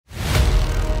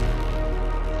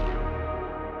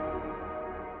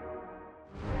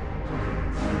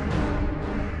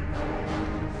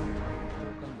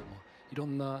いろ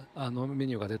んなメ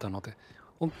ニューが出たので、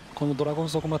このドラゴン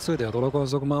ズドグマ2ではドラゴン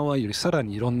ズドグマ1よりさら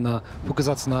にいろんな複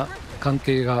雑な関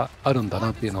係があるんだ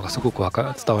なっていうのがすごく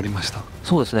伝わりました。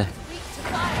そうですね。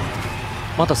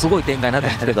またすごい展開になって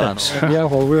ますけど、Yeah,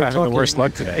 well, we're Having the worst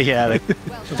luck today. Yeah, I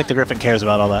think the Griffin cares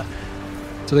about all that.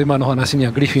 ちょっと今の話に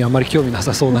はグリフィンあんまり興味な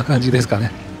さそうな感じですか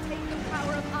ね。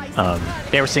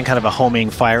They were seeing kind of a homing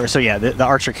fire. So yeah, the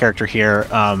archer character here,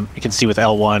 you can see with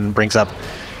L1 brings up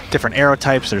different arrow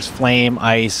types. There's flame,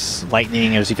 ice,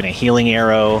 lightning. There's even a healing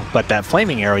arrow. But that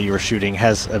flaming arrow you were shooting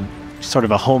has a sort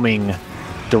of a homing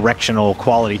directional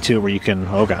quality too, where you can,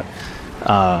 oh god,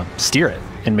 steer it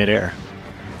in midair.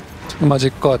 マジ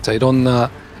ックアーチャーいろんな、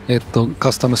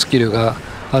カスタムスキルが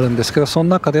あるんですけど、その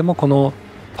中でもこの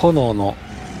炎の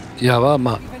矢は、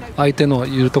相手の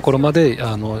いるところまで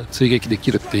追撃で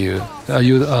きるっていう、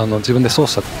自分で操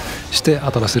作して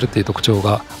当たらせるっていう特徴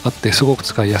があってすごく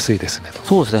使いやすいですね。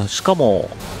そうですね。しかも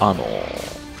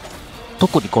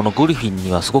特にこのグリフィン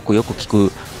にはすごくよく効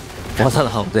く技な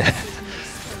ので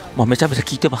めちゃめちゃ効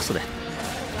いてますね。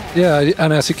Yeah,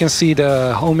 and as you can see,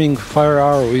 the homing fire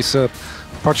arrow is a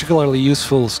particularly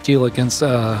useful skill against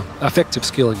effective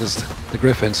skill against the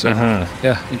Griffin. So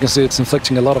yeah, you can see it's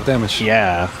inflicting a lot of damage.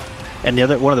 Yeah. And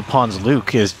one of the pawns,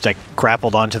 Luke, is like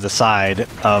grappled onto the side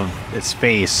of its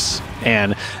face,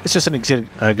 and it's just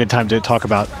a good time to talk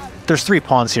about. There's 3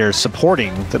 pawns here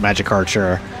supporting the magic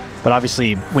archer, but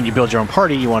obviously, when you build your own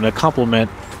party, you want to complement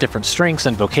different strengths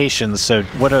and vocations. So,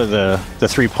 what are the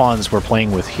 3 pawns we're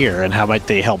playing with here, and how might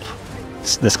they help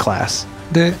this class?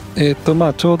 で、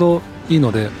ちょうどいい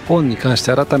のでポーンに関し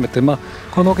て改めて、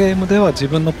このゲームでは自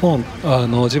分の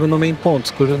自分のメインポーンを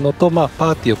作るのと、パ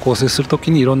ーティーを構成すると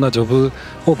きにいろんなジョブ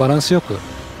をバランスよく、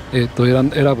選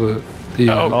ぶってい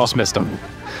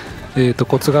う、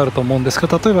コツがあると思うんです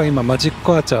が、例えば今マジッ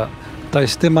クアーチャーに対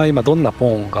して、今どんなポ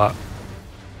ーンが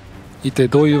いて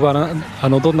どん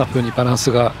な風にバラン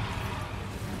スが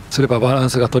すればバラン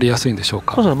スが取りやすいんでしょう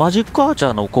か。そうですね。マジックアーチャ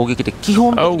ーの攻撃って基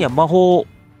本的には魔法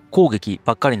攻撃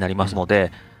ばっかりになりますの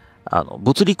で、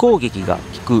物理攻撃が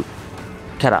効く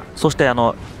キャラ、そして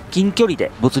近距離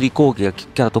で物理攻撃が効く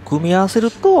キャラと組み合わせる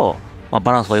と、バ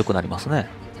ランスは良くなりますね。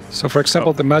So for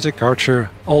example, the magic archer,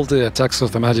 all the attacks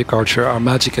of the magic archer are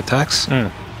magic attacks.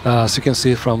 As you can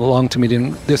see from long to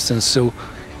medium distance, so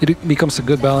it becomes a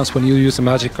good balance when you use a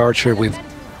magic archer with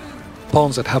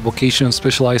pawns that have vocations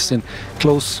specialized in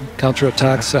close counter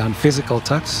attacks and physical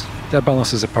attacks. That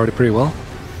balances the party pretty well.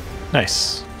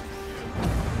 Nice.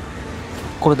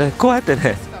 これね、こうやって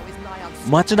ね、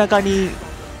街中に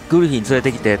グリフィン連れ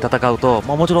てきて戦うと、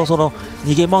もちろんその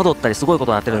逃げ惑ったりすごいこ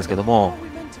とになってるんですけども、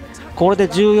これで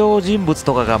重要人物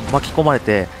とかが巻き込まれ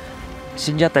て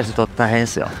死んじゃったりすると大変で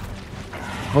すよ。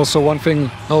Also, one thing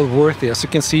noteworthy, as you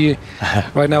can see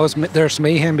right now, there's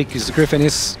mayhem because the Griffin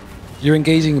you're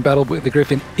engaging in battle with the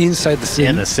Griffin inside the city.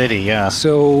 In the city, yeah.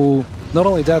 So not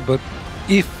only that, but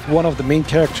if one of the main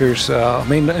characters,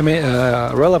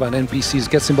 relevant NPCs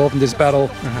gets involved in this battle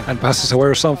and passes away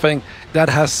or something, that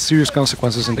has serious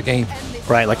consequences in the game.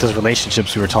 Right, like those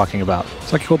relationships we were talking about.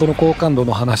 先ほどの好感度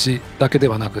の話だけで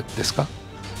はなくですか？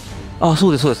そ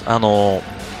うです、そうです。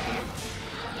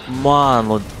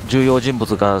重要人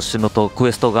物が死ぬとク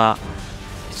エストが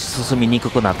進みにく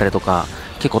くなったりとか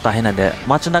結構大変なんで、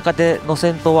街中での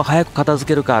戦闘は早く片付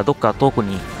けるかどっか遠く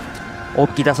に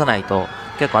置き出さないと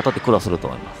結構後で苦労すると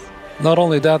思います。Not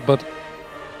only that, but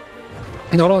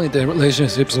not only the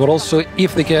relationships, but also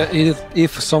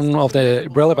if some of the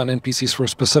relevant NPCs for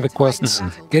specific quests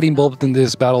get involved in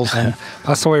these battles and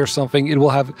pass away or something, it will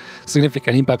have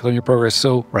significant impact on your progress.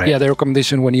 So yeah, the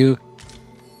recommendation when you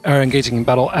are engaging in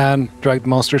battle and drag the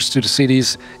monsters to the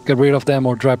cities, get rid of them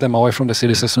or drive them away from the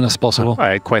cities as soon as possible.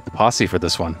 I had quite the posse for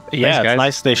this one. Yeah, it's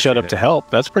nice they showed up to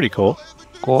help. That's pretty cool.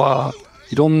 ここは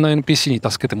いろんな NPC に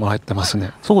助けてもらってます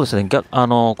ね。そうですね。こうい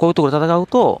うところで戦う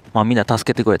と、みんな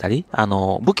助けてくれたり、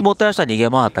武器持ってる人は逃げ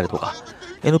回ったりとか、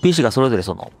NPC がそれぞれ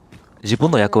自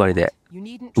分の役割で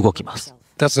動きます。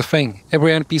That's the thing.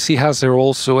 Every NPC has their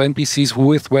role, so NPCs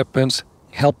with weapons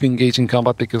help you engage in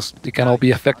combat because they can all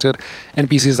be affected.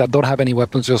 NPCs that don't have any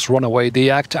weapons just run away. They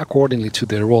act accordingly to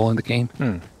their role in the game.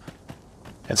 And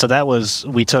so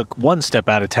we took one step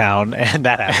out of town and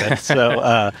that happened.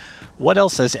 So what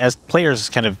else as players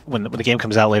kind of, when the game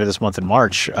comes out later this month in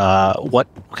March, what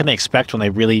can they expect when they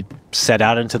really set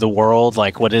out into the world?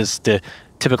 Like what is the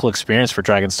typical experience for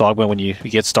Dragon's Dogma when you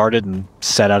get started and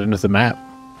set out into the map?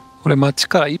 これ街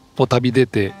から一歩旅出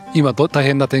て今大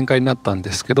変な展開になったん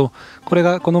ですけど、こ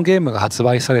のゲームが発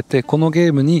売されてこのゲ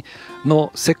ーム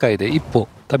の世界で一歩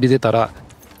旅出たら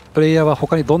プレイヤーは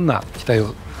他にどんな期待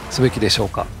をすべきでしょう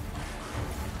か？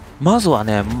まずは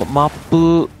ね、マッ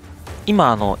プ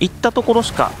今行ったところ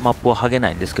しかマップを剥げ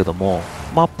ないんですけども、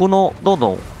マップのどん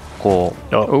どんこ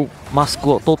うマス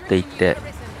クを取っていって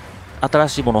新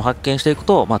しいものを発見していく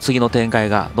と、次の展開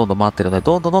がどんどん待ってるので、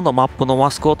どんどんマップの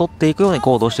マスクを取っていくように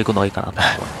行動していくのがいいかなと。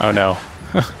Oh no.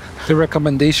 The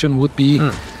recommendation would be,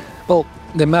 well,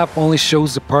 the map only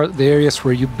shows the areas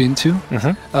where you've been to.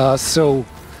 So,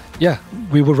 yeah,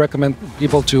 we would recommend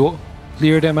people to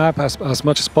clear the map as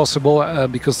much as possible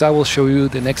because that will show you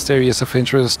the next areas of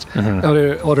interest,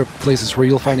 other places where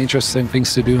you'll find interesting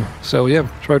things to do. So, yeah,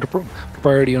 try to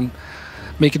priority on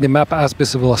making the map as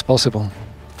visible as possible.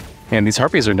 Man, these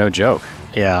harpies are no joke.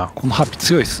 Yeah. このハッピー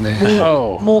強いですね。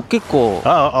もう結構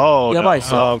Oh, やばいっ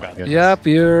すよ。 Yep,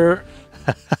 you're.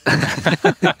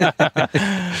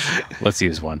 Let's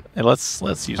use one. Let's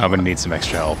use I'm one. gonna need some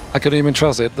extra help. I couldn't even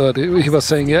trust it. But he was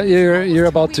saying, yeah, you're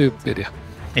about to. Yeah.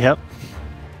 Yep.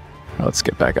 Let's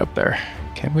get back up there.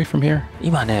 Can we from here?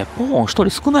 今ね、ポーン一人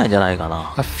少ないんじゃないか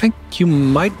な。 I think you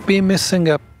might be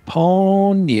missing a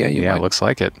pawn. Yeah, you Yeah, might. looks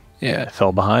like it. Yeah.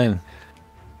 Fell behind.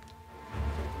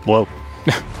 Whoa.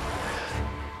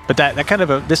 But that kind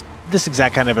of this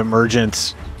exact kind of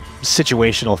emergent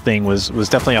situational thing was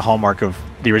definitely a hallmark of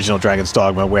the original Dragon's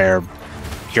Dogma, where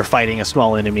you're fighting a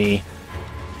small enemy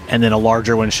and then a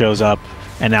larger one shows up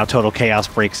and now total chaos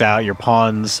breaks out. Your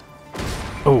pawns,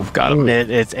 Got him.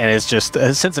 it's just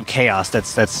a sense of chaos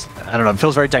that's I don't know, it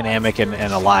feels very dynamic and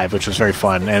alive, which was very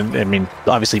fun. And I mean,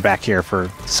 obviously back here for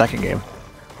the second game.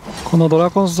 このドラ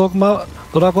ゴンズドグマ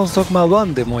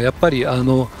1でもやっぱりそ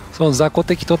の雑魚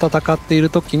敵と戦っている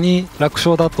時に楽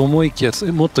勝だと思いきや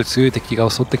もっと強い敵が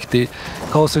襲ってきて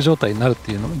カオス状態になるっ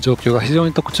ていうの状況が非常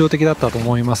に特徴的だったと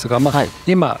思いますが、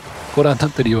今ご覧にな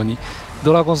っているように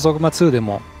ドラゴンズドグマ2で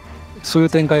もそういう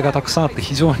展開がたくさんあって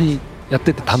非常にやっ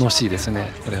てて楽しいです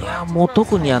ね。これは。いやもう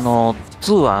特に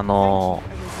2は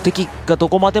敵がど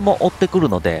こまでも追ってくる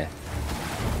ので、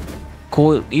こ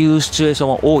ういうシチュエーション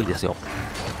は多いですよ。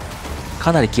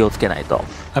かなり気をつけないと。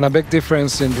And a big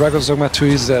difference in Dragon's Dogma 2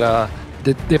 is that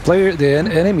the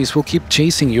enemies will keep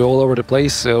chasing you all over the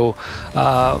place. So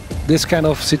this kind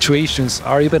of situations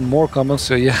are even more common.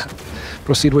 So yeah,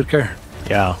 proceed with care.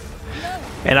 Yeah.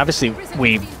 And obviously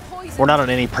we're not on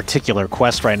any particular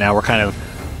quest right now. We're kind of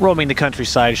roaming the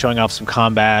countryside, showing off some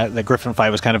combat. The Griffin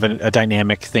fight was kind of a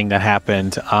dynamic thing that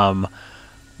happened.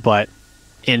 But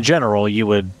in general, you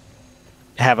would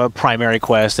have a primary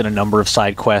quest and a number of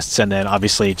side quests, and then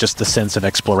obviously just the sense of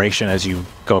exploration as you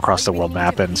go across the world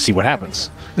map and see what happens.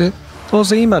 で当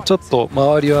然今ちょっと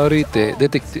周りを歩いて出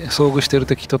てきて遭遇している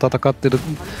敵と戦ってる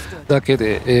だけ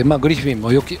で、グリフィン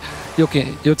も予期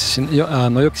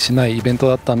しないイベント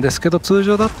だったんですけど、通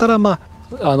常だったらメ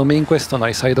インクエストな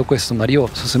りサイドクエストなりを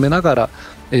進めながら、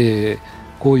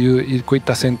こういっ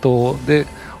た戦闘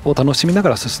を楽しみな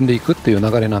がら進んでいくっていう流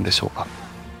れなんでしょうか。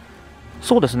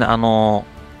そうですね、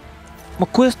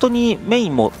クエストにメイ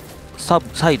ンもサ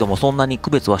イドもそんなに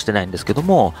区別はしてないんですけど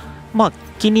も、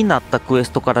気になったクエ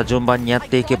ストから順番にやっ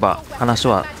ていけば話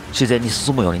は自然に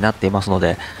進むようになっていますの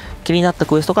で、気になった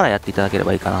クエストからやっていただけれ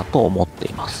ばいいかなと思って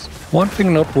います。One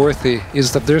thing noteworthy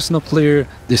is that there's no clear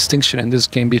distinction in this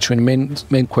game between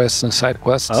main quests and side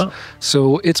quests.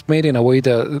 So it's made in a way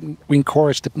that we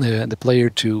encourage the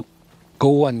player to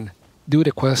go and do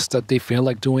the quests that they feel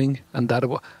like doing, and that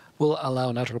will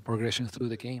allow natural progression through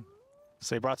the game.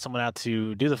 So they brought someone out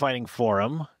to do the fighting for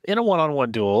him in a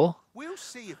one-on-one duel.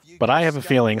 But I have a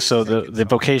feeling, so the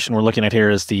vocation we're looking at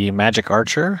here is the Magic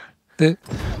Archer. で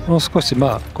もう少し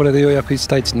これでようやく1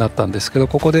対1になったんですけど、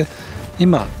ここで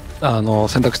今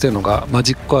選択しているのがマ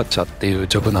ジックアーチャーっていう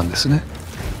ジョブなんですね。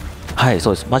はい、そ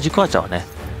うです。マジックアーチャーはね、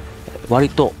割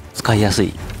と使いやす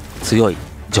い強い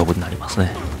ジョブになります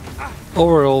ね。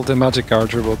Overall, the Magic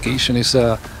Archer vocation is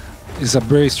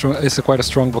quite a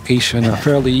strong vocation,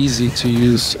 fairly easy to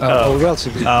use, or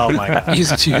relatively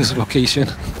easy to use vocation.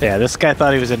 Yeah, this guy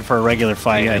thought he was in for a regular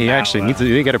fight. Yeah, he actually needs to.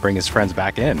 You got to bring his friends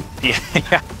back in.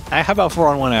 Yeah. How about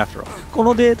 4-on-1 after all? こ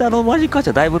のデータのマジックアーチ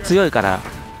ャーだいぶ強いから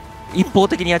一方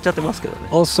的にやっちゃってますけどね。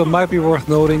Also, might be worth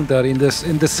noting that in this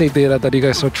save data that you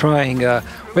guys are trying,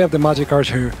 we have the Magic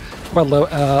Archer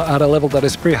at a level that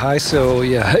is pretty high. So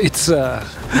yeah, it's a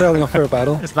fairly unfair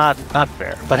battle. It's not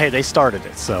fair, but hey, they started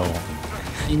it, so.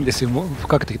 いいんですよ、不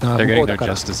かけてきた They're 方 getting だ their か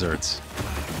ら。just desserts.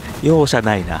 容赦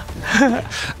ないな。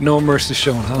No mercy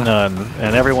shown, huh? None.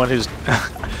 And everyone who's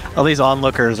all these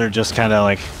onlookers are just kind of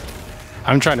like,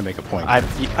 I'm trying to make a point.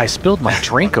 I spilled my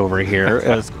drink over here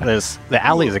as the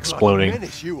alley is exploding.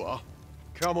 All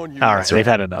right, they've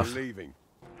had enough.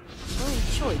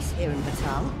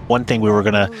 One thing we were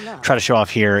going to try to show off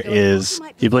here is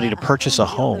the ability to purchase a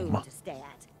home.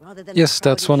 Yes,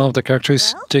 that's one of the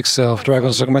characteristics of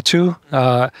Dragon's Dogma 2.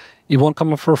 It won't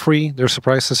come for free. There's a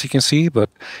price, as you can see, but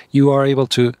you are able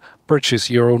to purchase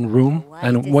your own room.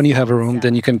 And when you have a room,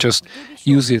 then you can just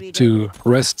use it to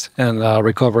rest and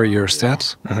recover your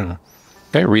stats.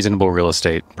 Okay, reasonable real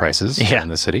estate prices Yeah. in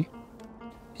the city.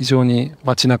 非常に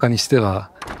街中にしては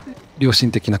良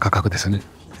心的な価格ですね。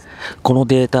この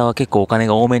データは結構お金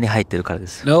が多めに入ってるからで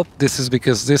す。 Nope, this is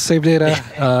because this save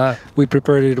data, we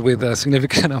prepared it with a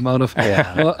significant amount of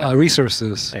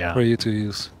resources Yeah. for you to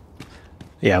use.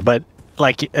 Yeah, but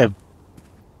like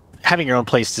having your own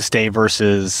place to stay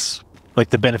versus like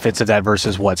the benefits of that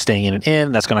versus what staying in an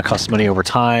inn that's going to cost money over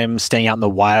time. Staying out in the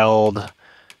wild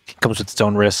comes with its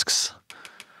own risks.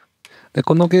 で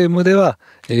このゲームでは、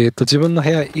自分の部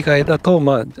屋以外だと、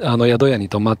宿屋に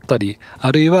泊まったり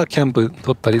あるいはキャンプ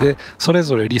取ったりでそれ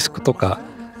ぞれリスクとか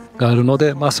があるの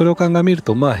で、それを鑑みる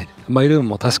と、マイルーム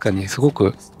も確かにすご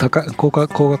く高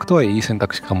額とはいい選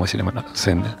択肢かもしれま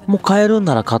せんね。もう買えるん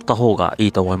なら買った方がい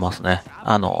いと思いますね。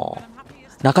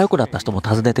仲良くなった人も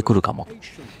訪ねてくるかも。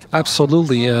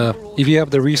Absolutely. If you have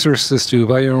the resources to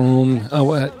buy your own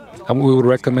room, we would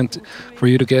recommend for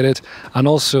you to get it. And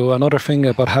also another thing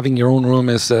about having your own room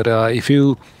is that if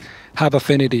you have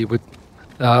affinity with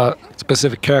a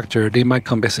specific character, they might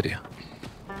come visit you.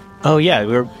 Oh yeah,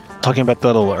 we were talking about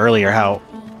that a little earlier, how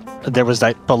there was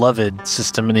that beloved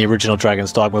system in the original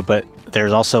Dragon's Dogma, but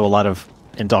there's also a lot of,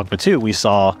 in Dogma 2, we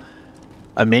saw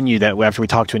a menu that after we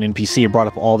talked to an NPC, it brought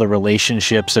up all the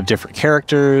relationships of different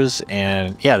characters,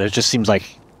 and yeah, there just seems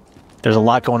like there's a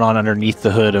lot going on underneath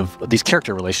the hood of these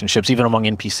character relationships, even among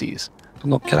NPCs. そ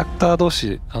のキャラクター同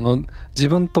士、自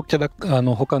分と他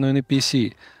の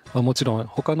NPC はもちろん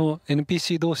他の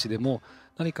NPC 同士でも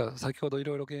何か先ほどい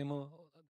ろいろゲーム